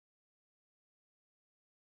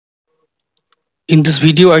In this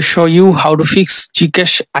video, I show you how to fix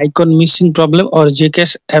GCash icon missing problem or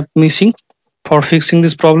GCash app missing. For fixing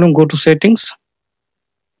this problem, go to settings,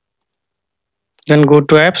 then go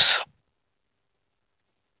to apps,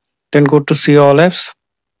 then go to see all apps.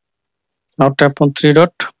 Now tap on three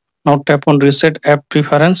dot. Now tap on reset app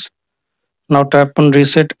preference. Now tap on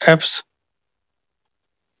reset apps.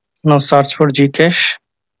 Now search for GCash.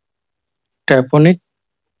 Tap on it.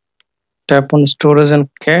 Tap on storage and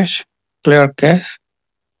cache. Clear cache.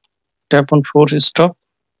 Tap on force stop.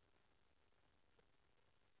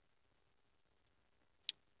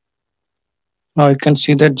 Now you can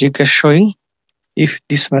see that GCash showing. If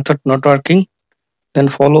this method not working, then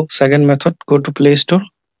follow second method. Go to Play Store.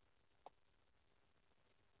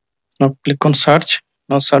 Now click on search.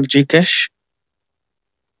 Now search GCash.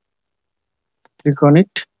 Click on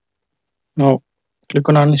it. Now click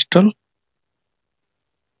on uninstall.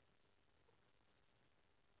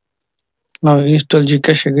 Now install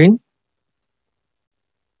GCash again.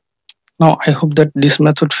 Now I hope that this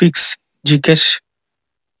method fix GCash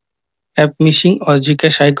app missing or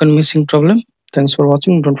GCash icon missing problem. Thanks for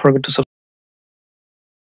watching. Don't forget to subscribe.